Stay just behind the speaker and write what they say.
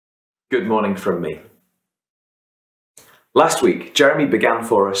Good morning from me. Last week, Jeremy began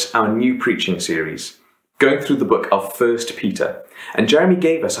for us our new preaching series, going through the book of 1 Peter, and Jeremy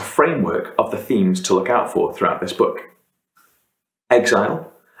gave us a framework of the themes to look out for throughout this book.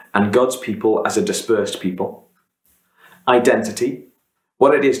 Exile, and God's people as a dispersed people. Identity,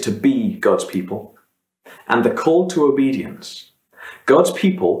 what it is to be God's people. And the call to obedience, God's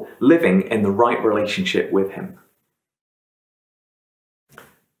people living in the right relationship with Him.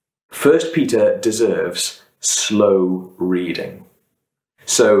 1 Peter deserves slow reading.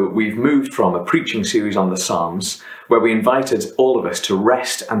 So we've moved from a preaching series on the Psalms, where we invited all of us to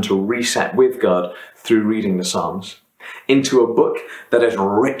rest and to reset with God through reading the Psalms, into a book that is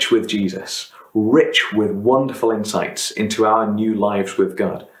rich with Jesus, rich with wonderful insights into our new lives with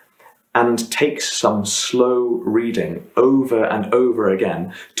God, and takes some slow reading over and over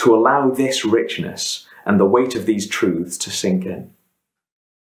again to allow this richness and the weight of these truths to sink in.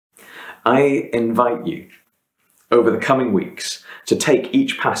 I invite you, over the coming weeks, to take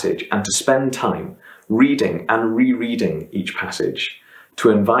each passage and to spend time reading and rereading each passage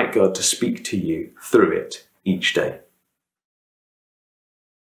to invite God to speak to you through it each day.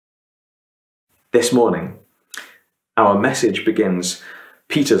 This morning, our message begins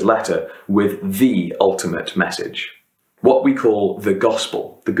Peter's letter with the ultimate message, what we call the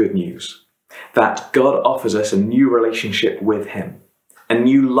gospel, the good news, that God offers us a new relationship with Him, a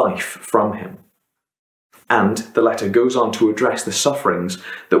new life from Him. And the letter goes on to address the sufferings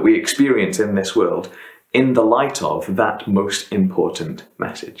that we experience in this world in the light of that most important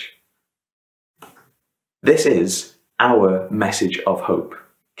message. This is our message of hope,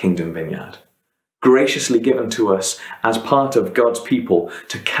 Kingdom Vineyard, graciously given to us as part of God's people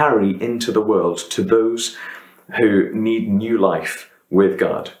to carry into the world to those who need new life with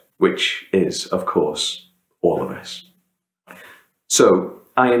God, which is, of course, all of us. So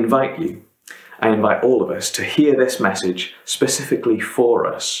I invite all of us to hear this message specifically for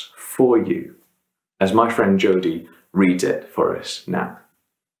us, for you, as my friend Jody reads it for us now.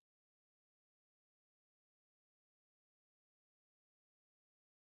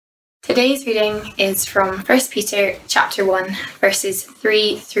 Today's reading is from 1 Peter chapter 1, verses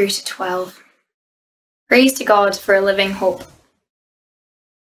 3 through to 12. Praise to God for a living hope.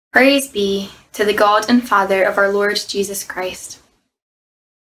 Praise be to the God and Father of our Lord Jesus Christ.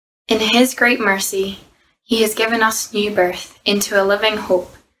 In His great mercy, He has given us new birth into a living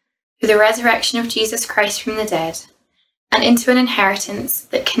hope through the resurrection of Jesus Christ from the dead, and into an inheritance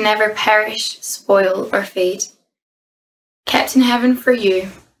that can never perish, spoil, or fade, kept in heaven for you,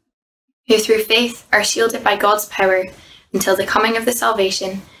 who through faith are shielded by God's power until the coming of the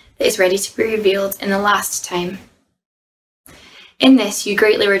salvation that is ready to be revealed in the last time. In this you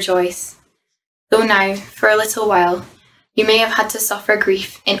greatly rejoice, though now, for a little while, you may have had to suffer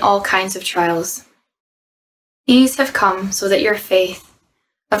grief in all kinds of trials. These have come so that your faith,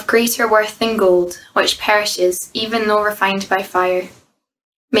 of greater worth than gold, which perishes even though refined by fire,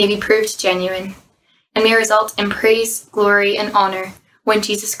 may be proved genuine, and may result in praise, glory, and honour when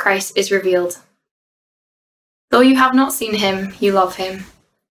Jesus Christ is revealed. Though you have not seen Him, you love Him,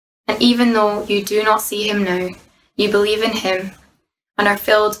 and even though you do not see Him now, you believe in Him, and are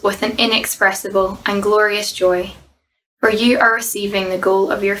filled with an inexpressible and glorious joy, for you are receiving the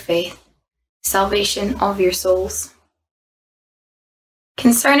goal of your faith, salvation of your souls.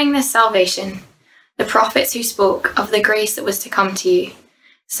 Concerning this salvation, the prophets who spoke of the grace that was to come to you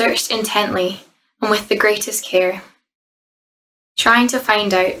searched intently and with the greatest care, trying to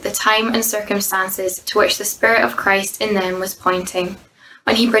find out the time and circumstances to which the Spirit of Christ in them was pointing,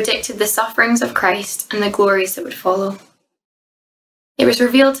 when He predicted the sufferings of Christ and the glories that would follow. It was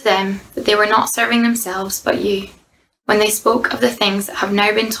revealed to them that they were not serving themselves but you, when they spoke of the things that have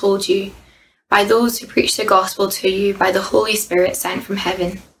now been told you by those who preach the gospel to you by the Holy Spirit sent from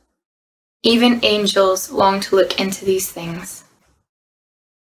heaven. Even angels long to look into these things.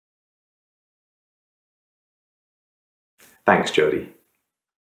 Thanks, Jody.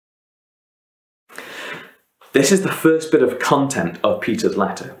 This is the first bit of content of Peter's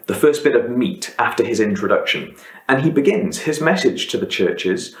letter, the first bit of meat after his introduction, and he begins his message to the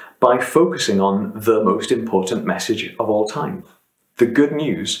churches by focusing on the most important message of all time, the good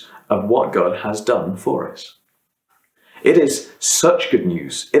news of what God has done for us. It is such good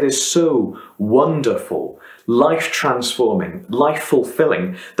news, it is so wonderful, life-transforming,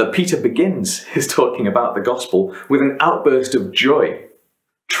 life-fulfilling, that Peter begins his talking about the gospel with an outburst of joy.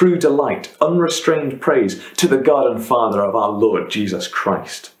 True delight, unrestrained praise to the God and Father of our Lord Jesus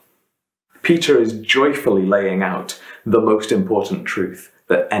Christ. Peter is joyfully laying out the most important truth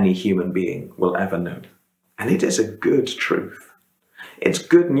that any human being will ever know. And it is a good truth. It's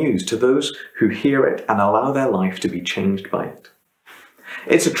good news to those who hear it and allow their life to be changed by it.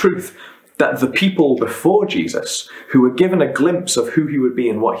 It's a truth that the people before Jesus, who were given a glimpse of who he would be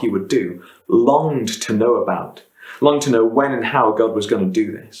and what he would do, longed to know about, longed to know when and how God was going to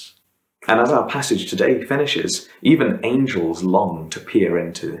do this. And as our passage today finishes, even angels long to peer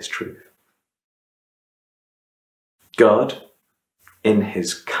into this truth. God, in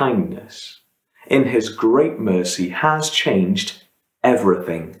his kindness, in his great mercy, has changed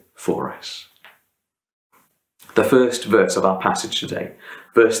everything for us. The first verse of our passage today,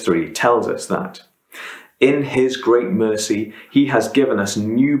 verse 3, tells us that in his great mercy, he has given us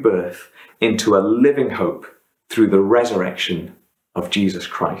new birth into a living hope through the resurrection of Jesus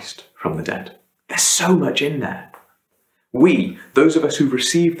Christ from the dead. There's so much in there. We, those of us who've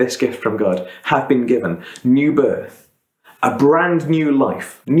received this gift from God, have been given new birth, a brand new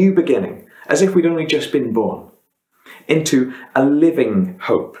life, new beginning, as if we'd only just been born, into a living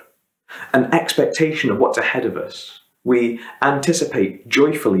hope, an expectation of what's ahead of us. We anticipate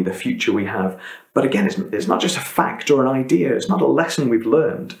joyfully the future we have. But again, it's not just a fact or an idea. It's not a lesson we've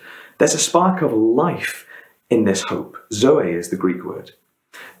learned. There's a spark of life in this hope. Zoe is the Greek word.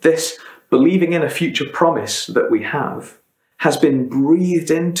 This believing in a future promise that we have has been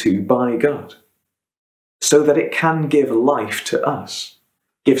breathed into by God so that it can give life to us,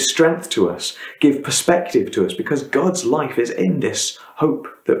 give strength to us, give perspective to us, because God's life is in this hope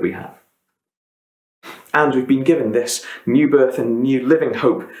that we have. And we've been given this new birth and new living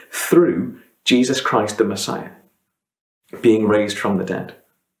hope through Jesus Christ the Messiah, being raised from the dead.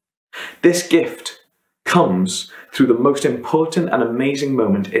 This gift comes through the most important and amazing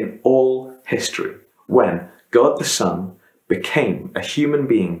moment in all history, when God the Son became a human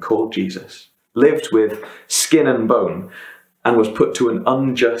being called Jesus, lived with skin and bone, and was put to an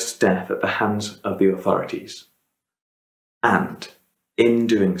unjust death at the hands of the authorities. And in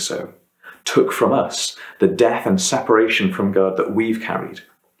doing so, took from us the death and separation from God that we've carried.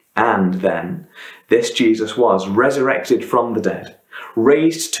 And then this Jesus was resurrected from the dead,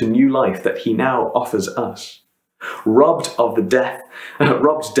 raised to new life that he now offers us, robbed death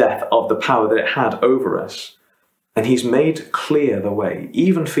of the power that it had over us. And he's made clear the way,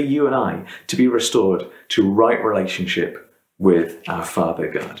 even for you and I, to be restored to right relationship with our Father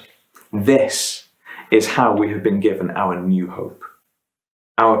God. This is how we have been given our new hope.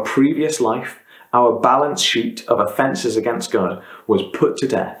 Our previous life, our balance sheet of offences against God, was put to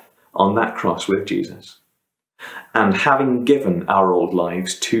death on that cross with Jesus. And having given our old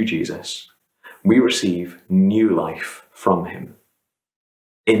lives to Jesus, we receive new life from him,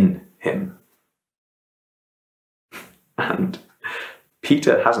 in him. And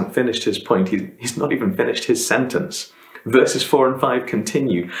Peter hasn't finished his point. He's not even finished his sentence. Verses 4 and 5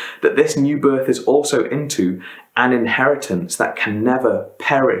 continue that this new birth is also into an inheritance that can never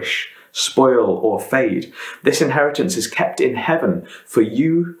perish, spoil, or fade. This inheritance is kept in heaven for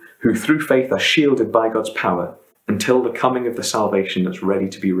you who through faith are shielded by God's power until the coming of the salvation that's ready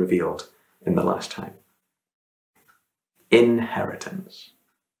to be revealed in the last time. Inheritance.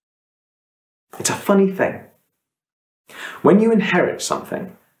 It's a funny thing. When you inherit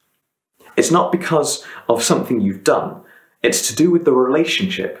something, it's not because of something you've done. It's to do with the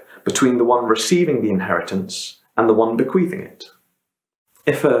relationship between the one receiving the inheritance and the one bequeathing it.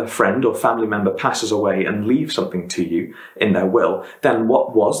 If a friend or family member passes away and leaves something to you in their will, then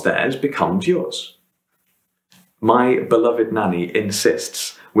what was theirs becomes yours. My beloved nanny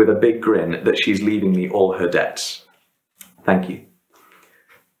insists with a big grin that she's leaving me all her debts. Thank you.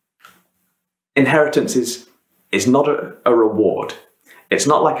 Inheritance is not a reward. It's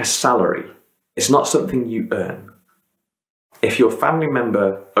not like a salary. It's not something you earn. If your family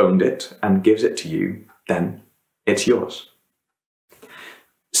member owned it and gives it to you, then it's yours.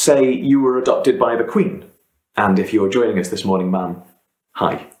 Say you were adopted by the Queen, and if you're joining us this morning, ma'am,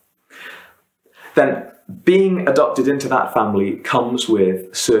 hi. Then being adopted into that family comes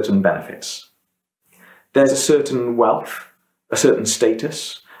with certain benefits. There's a certain wealth, a certain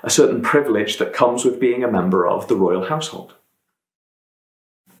status, a certain privilege that comes with being a member of the royal household.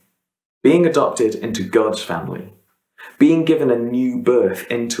 Being adopted into God's family, being given a new birth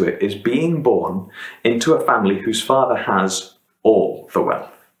into it, is being born into a family whose father has all the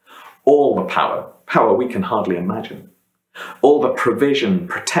wealth, all the power we can hardly imagine, all the provision,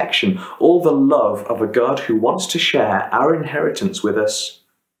 protection, all the love of a God who wants to share our inheritance with us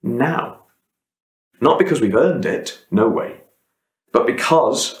now. Not because we've earned it, no way, but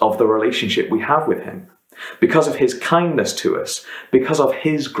because of the relationship we have with him, because of his kindness to us, because of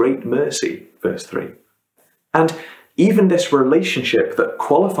his great mercy, verse 3. And even this relationship that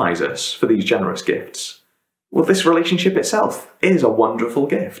qualifies us for these generous gifts Well, this relationship itself is a wonderful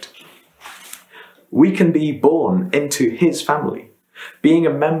gift. We can be born into his family, being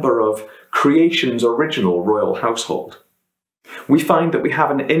a member of creation's original royal household. We find that we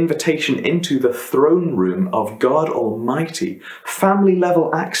have an invitation into the throne room of God Almighty,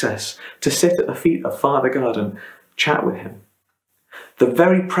 family-level access to sit at the feet of Father God and chat with him. The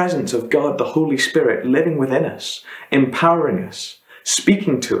very presence of God, the Holy Spirit, living within us, empowering us,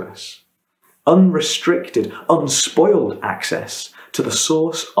 speaking to us. Unrestricted, unspoiled access to the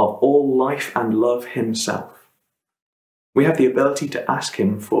source of all life and love himself. We have the ability to ask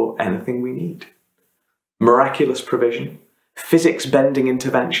him for anything we need. Miraculous provision, physics-bending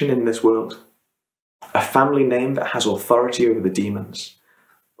intervention in this world, a family name that has authority over the demons,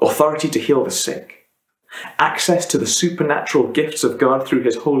 authority to heal the sick, access to the supernatural gifts of God through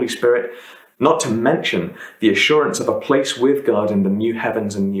his Holy Spirit, not to mention the assurance of a place with God in the new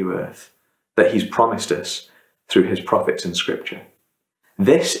heavens and new earth that he's promised us through his prophets in Scripture.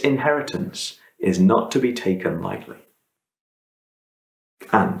 This inheritance is not to be taken lightly.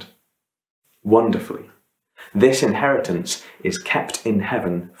 And, wonderfully, this inheritance is kept in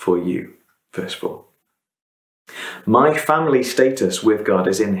heaven for you. Verse 4. My family status with God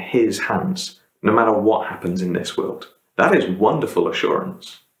is in his hands, no matter what happens in this world. That is wonderful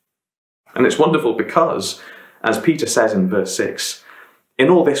assurance. And it's wonderful because, as Peter says in verse 6, in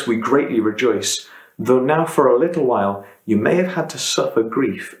all this we greatly rejoice, though now for a little while you may have had to suffer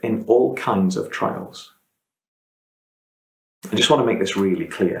grief in all kinds of trials. I just want to make this really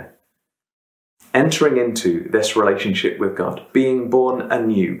clear. Entering into this relationship with God, being born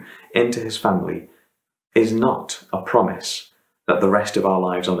anew into his family, is not a promise that the rest of our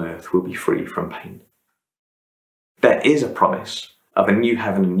lives on earth will be free from pain. There is a promise of a new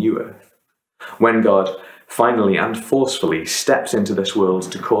heaven and new earth, when God finally and forcefully steps into this world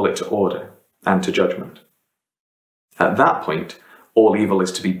to call it to order and to judgment. At that point, all evil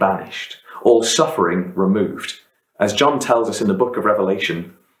is to be banished, all suffering removed. As John tells us in the book of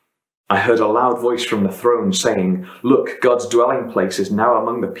Revelation, I heard a loud voice from the throne saying, "Look, God's dwelling place is now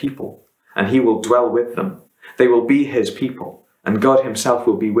among the people, and he will dwell with them. They will be his people, and God himself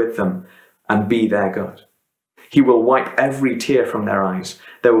will be with them and be their God. He will wipe every tear from their eyes.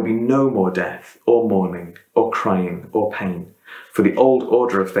 There will be no more death, or mourning, or crying, or pain, for the old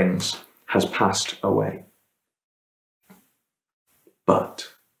order of things has passed away."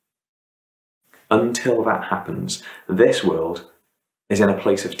 But until that happens, this world is in a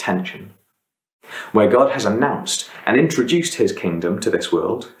place of tension, where God has announced and introduced his kingdom to this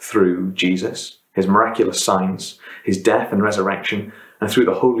world through Jesus, his miraculous signs, his death and resurrection, and through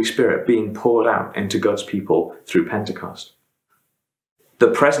the Holy Spirit being poured out into God's people through Pentecost. The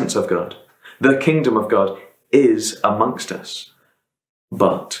presence of God, the kingdom of God, is amongst us.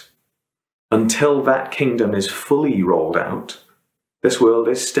 But until that kingdom is fully rolled out, this world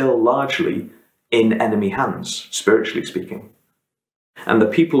is still largely in enemy hands, spiritually speaking. And the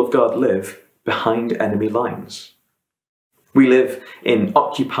people of God live behind enemy lines. We live in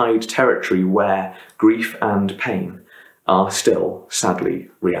occupied territory where grief and pain are still,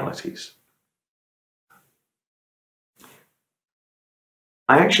 sadly, realities.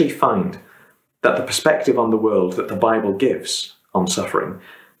 I actually find that the perspective on the world that the Bible gives on suffering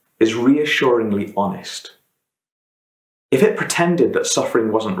is reassuringly honest. If it pretended that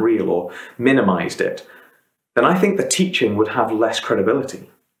suffering wasn't real or minimized it, then I think the teaching would have less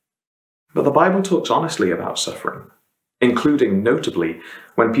credibility. But the Bible talks honestly about suffering, including, notably,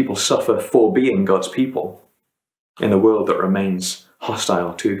 when people suffer for being God's people in a world that remains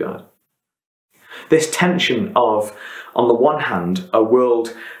hostile to God. This tension of, on the one hand, a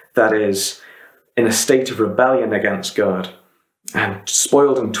world that is in a state of rebellion against God and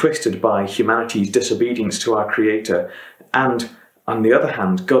spoiled and twisted by humanity's disobedience to our Creator, and on the other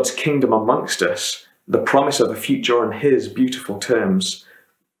hand, God's kingdom amongst us, the promise of a future on his beautiful terms.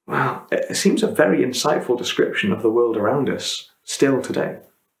 Well, it seems a very insightful description of the world around us still today.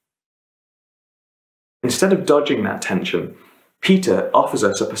 Instead of dodging that tension, Peter offers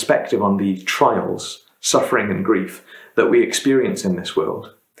us a perspective on the trials, suffering and grief that we experience in this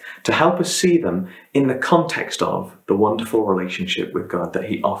world, to help us see them in the context of the wonderful relationship with God that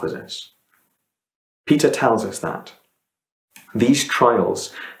he offers us. Peter tells us that these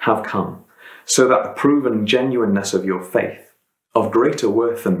trials have come so that the proven genuineness of your faith, of greater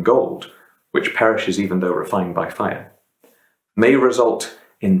worth than gold, which perishes even though refined by fire, may result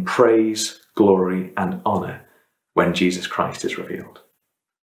in praise, glory, and honour when Jesus Christ is revealed.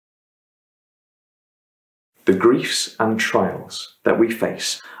 The griefs and trials that we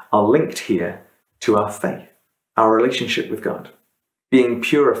face are linked here to our faith, our relationship with God, being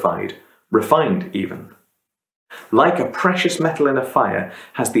purified, refined even, Like a precious metal in a fire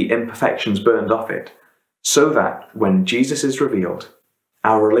has the imperfections burned off it, so that when Jesus is revealed,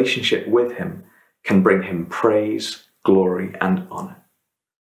 our relationship with him can bring him praise, glory, and honour.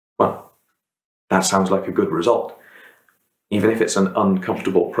 Well, that sounds like a good result, even if it's an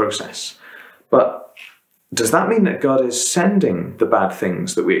uncomfortable process. But does that mean that God is sending the bad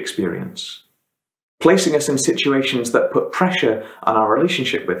things that we experience, placing us in situations that put pressure on our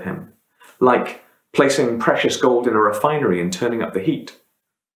relationship with him, like placing precious gold in a refinery and turning up the heat?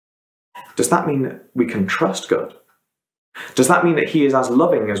 Does that mean that we can trust God? Does that mean that he is as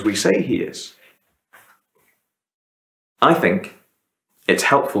loving as we say he is? I think it's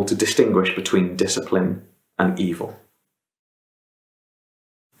helpful to distinguish between discipline and evil.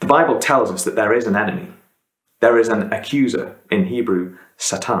 The Bible tells us that there is an enemy. There is an accuser, in Hebrew,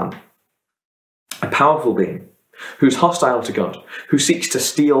 Satan, a powerful being who's hostile to God, who seeks to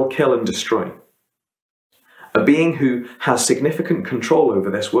steal, kill, and destroy. A being who has significant control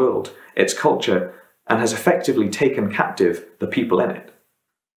over this world, its culture, and has effectively taken captive the people in it.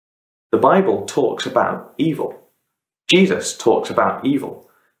 The Bible talks about evil. Jesus talks about evil,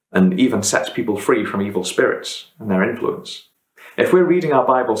 and even sets people free from evil spirits and their influence. If we're reading our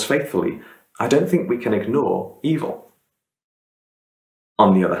Bibles faithfully, I don't think we can ignore evil.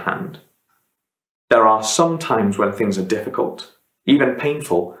 On the other hand, there are some times when things are difficult, even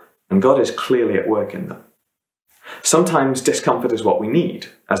painful, and God is clearly at work in them. Sometimes discomfort is what we need,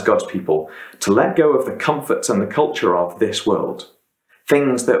 as God's people, to let go of the comforts and the culture of this world,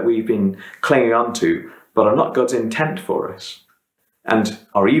 things that we've been clinging on to but are not God's intent for us, and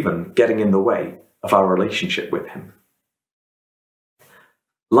are even getting in the way of our relationship with him.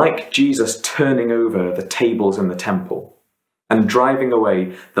 Like Jesus turning over the tables in the temple and driving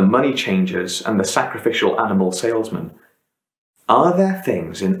away the money changers and the sacrificial animal salesmen, are there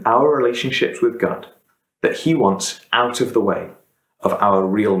things in our relationships with God that he wants out of the way of our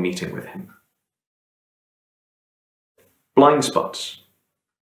real meeting with him? Blind spots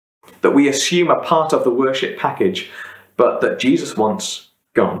that we assume are part of the worship package, but that Jesus wants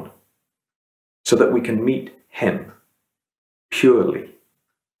gone, so that we can meet him purely,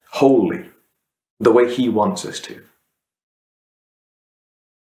 wholly, the way he wants us to.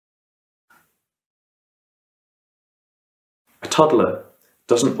 A toddler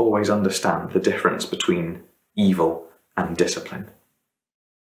doesn't always understand the difference between evil and discipline.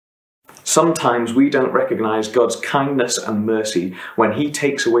 Sometimes we don't recognize God's kindness and mercy when he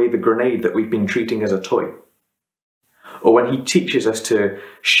takes away the grenade that we've been treating as a toy, or when he teaches us to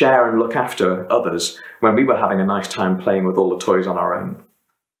share and look after others when we were having a nice time playing with all the toys on our own.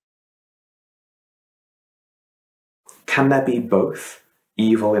 Can there be both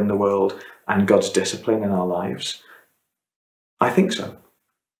evil in the world and God's discipline in our lives? I think so.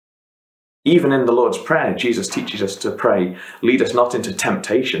 Even in the Lord's Prayer, Jesus teaches us to pray, "Lead us not into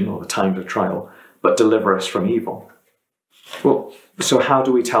temptation," or the times of trial, "but deliver us from evil." Well, so how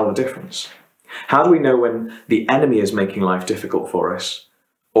do we tell the difference? How do we know when the enemy is making life difficult for us,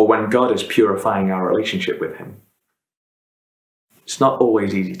 or when God is purifying our relationship with him? It's not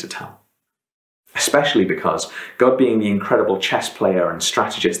always easy to tell, especially because God, being the incredible chess player and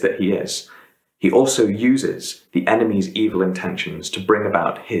strategist that he is, he also uses the enemy's evil intentions to bring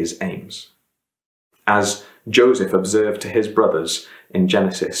about his aims. As Joseph observed to his brothers in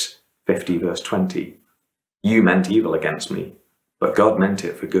Genesis 50 verse 20, "You meant evil against me, but God meant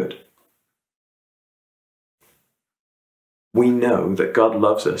it for good." We know that God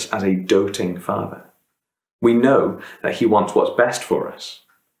loves us as a doting father. We know that he wants what's best for us.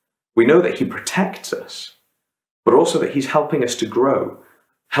 We know that he protects us, but also that he's helping us to grow,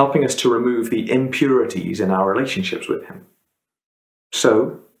 helping us to remove the impurities in our relationships with him.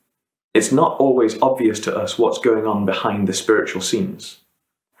 So, it's not always obvious to us what's going on behind the spiritual scenes.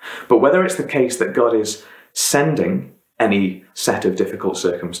 But whether it's the case that God is sending any set of difficult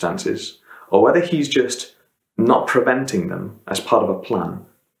circumstances, or whether he's just not preventing them as part of a plan,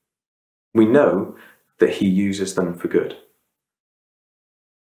 we know that he uses them for good.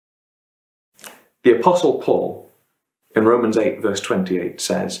 The Apostle Paul, in Romans 8 verse 28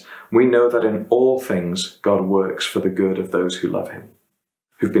 says, "We know that in all things God works for the good of those who love him,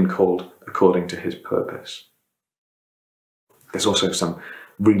 who've been called according to his purpose." There's also some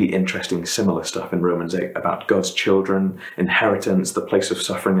really interesting similar stuff in Romans 8 about God's children, inheritance, the place of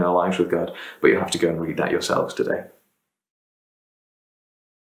suffering in our lives with God, but you'll have to go and read that yourselves today.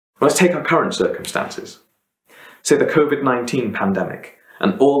 Let's take our current circumstances. Say the COVID-19 pandemic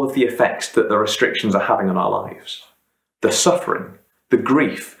and all of the effects that the restrictions are having on our lives. The suffering, the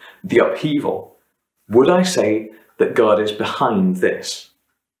grief, the upheaval. Would I say that God is behind this?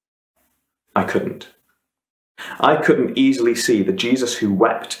 I couldn't. I couldn't easily see the Jesus who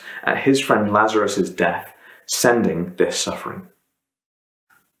wept at his friend Lazarus' death sending this suffering.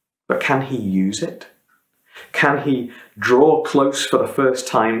 But can he use it? Can he draw close for the first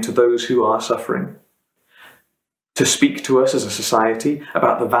time to those who are suffering? To speak to us as a society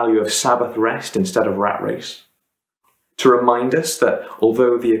about the value of Sabbath rest instead of rat race? To remind us that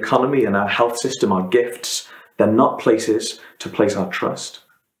although the economy and our health system are gifts, they're not places to place our trust,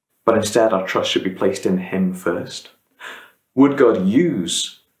 but instead our trust should be placed in him first? Would God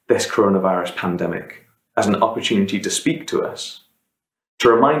use this coronavirus pandemic as an opportunity to speak to us,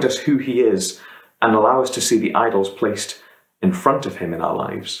 to remind us who he is and allow us to see the idols placed in front of him in our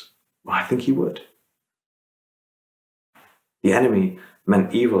lives? Well, I think he would. The enemy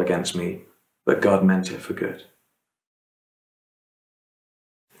meant evil against me, but God meant it for good.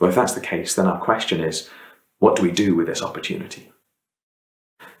 Well, if that's the case, then our question is, what do we do with this opportunity?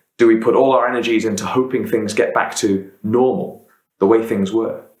 Do we put all our energies into hoping things get back to normal, the way things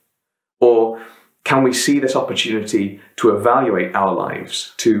were? Or can we see this opportunity to evaluate our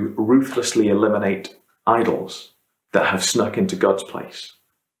lives, to ruthlessly eliminate idols that have snuck into God's place?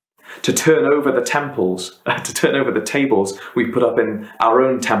 To turn over the tables we put up in our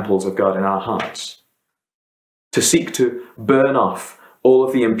own temples of God in our hearts? To seek to burn off all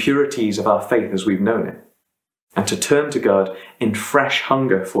of the impurities of our faith as we've known it? And to turn to God in fresh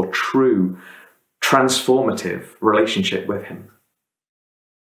hunger for true, transformative relationship with him?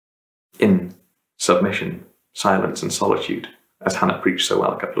 In submission, silence, and solitude, as Hannah preached so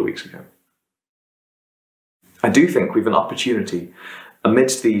well a couple of weeks ago. I do think we've an opportunity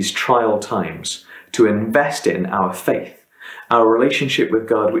amidst these trial times to invest in our faith, our relationship with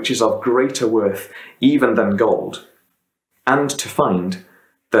God, which is of greater worth even than gold, and to find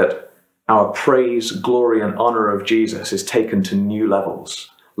that our praise, glory, and honour of Jesus is taken to new levels,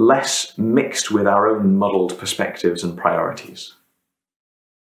 less mixed with our own muddled perspectives and priorities.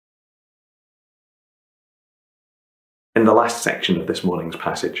 In the last section of this morning's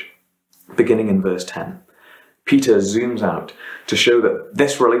passage, beginning in verse 10, Peter zooms out to show that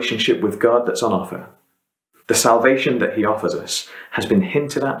this relationship with God that's on offer, the salvation that he offers us, has been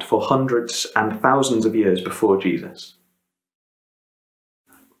hinted at for hundreds and thousands of years before Jesus.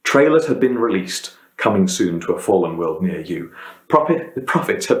 Trailers have been released, coming soon to a fallen world near you. The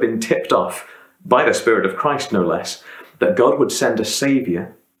prophets have been tipped off, by the Spirit of Christ no less, that God would send a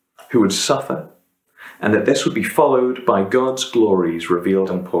Saviour who would suffer, and that this would be followed by God's glories revealed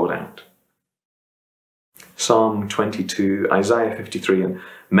and poured out. Psalm 22, Isaiah 53, and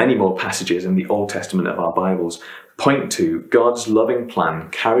many more passages in the Old Testament of our Bibles point to God's loving plan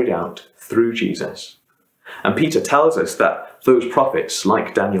carried out through Jesus. And Peter tells us that those prophets,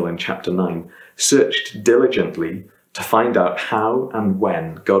 like Daniel in chapter 9, searched diligently to find out how and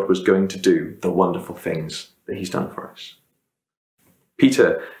when God was going to do the wonderful things that he's done for us.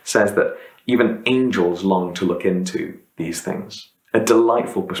 Peter says that even angels long to look into these things, a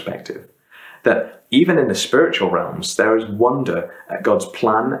delightful perspective, that even in the spiritual realms, there is wonder at God's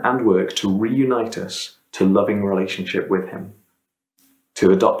plan and work to reunite us to loving relationship with him,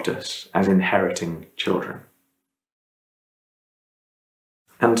 to adopt us as inheriting children.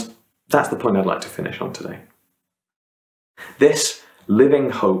 And that's the point I'd like to finish on today. This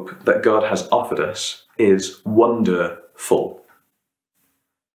living hope that God has offered us is wonderful.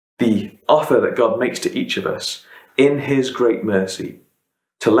 The offer that God makes to each of us in his great mercy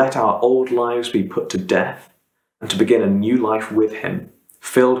to let our old lives be put to death and to begin a new life with him,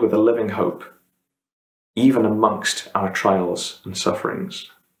 filled with a living hope, even amongst our trials and sufferings.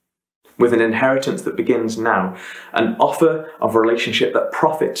 With an inheritance that begins now, an offer of relationship that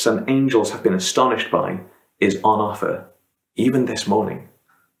prophets and angels have been astonished by is on offer, even this morning,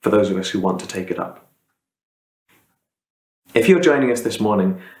 for those of us who want to take it up. If you're joining us this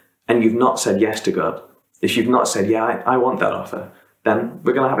morning and you've not said yes to God, if you've not said, yeah, I want that offer, then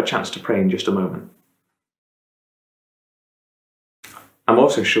we're going to have a chance to pray in just a moment. I'm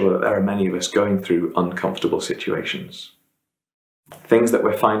also sure that there are many of us going through uncomfortable situations, things that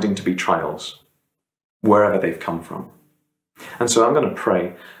we're finding to be trials, wherever they've come from. And so I'm going to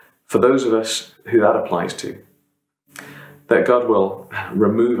pray for those of us who that applies to, that God will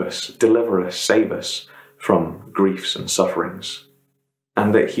remove us, deliver us, save us from griefs and sufferings,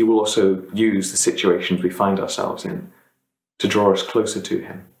 and that he will also use the situations we find ourselves in to draw us closer to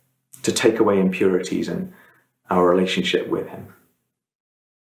him, to take away impurities in our relationship with him.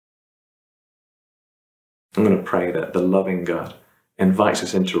 I'm going to pray that the loving God invites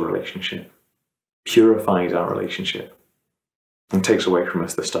us into a relationship, purifies our relationship, and takes away from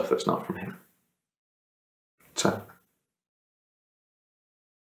us the stuff that's not from him. So,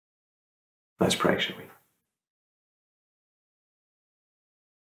 let's pray, shall we?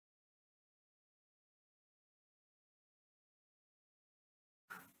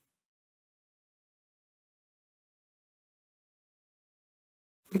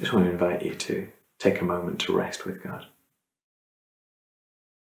 I just want to invite you to take a moment to rest with God.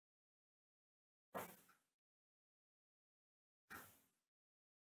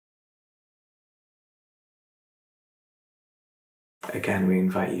 Again, we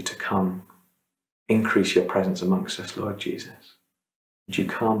invite you to come, increase your presence amongst us, Lord Jesus. Would you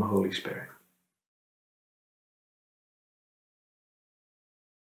come, Holy Spirit?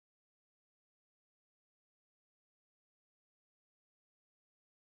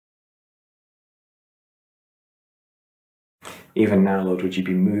 Even now, Lord, would you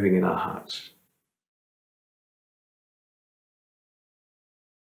be moving in our hearts?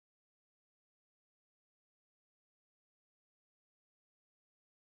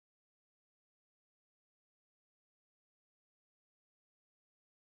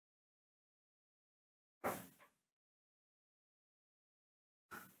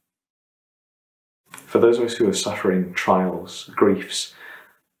 For those of us who are suffering trials, griefs,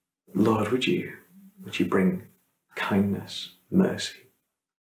 Lord, would you bring kindness, mercy?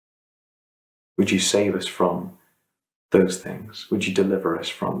 Would you save us from those things? Would you deliver us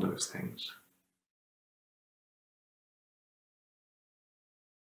from those things?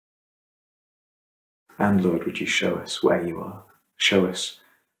 And Lord, would you show us where you are? Show us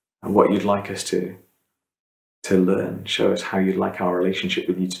what you'd like us to learn. Show us how you'd like our relationship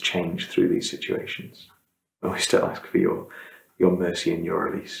with you to change through these situations. And we still ask for your mercy and your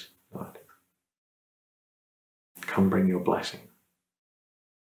release, Lord. Come bring your blessing.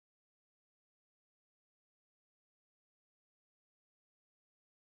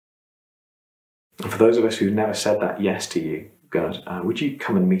 And for those of us who've never said that yes to you, God, would you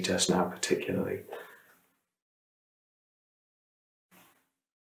come and meet us now particularly?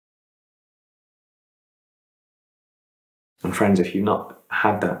 And friends, if you've not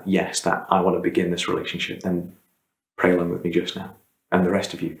had that yes, that I want to begin this relationship, then pray along with me just now. And the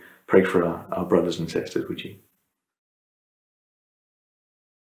rest of you, pray for our brothers and sisters, would you?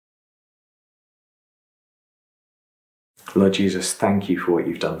 Lord Jesus, thank you for what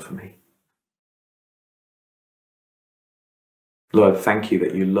you've done for me. Lord, thank you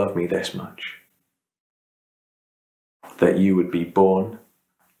that you love me this much. That you would be born,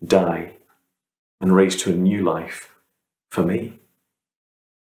 die, and raised to a new life for me.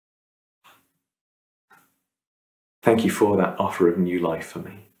 Thank you for that offer of new life for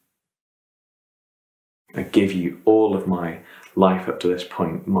me. I give you all of my life up to this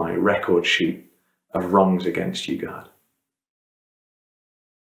point, my record sheet of wrongs against you, God.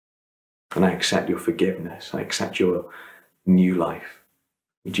 And I accept your forgiveness. I accept your new life.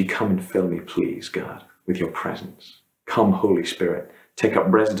 Would you come and fill me, please, God, with your presence? Come, Holy Spirit, take up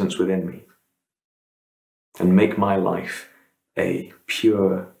residence within me and make my life a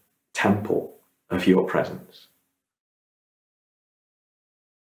pure temple of your presence.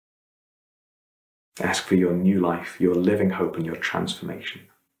 Ask for your new life, your living hope, and your transformation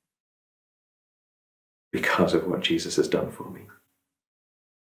because of what Jesus has done for me.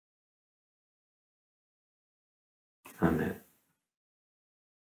 Amen.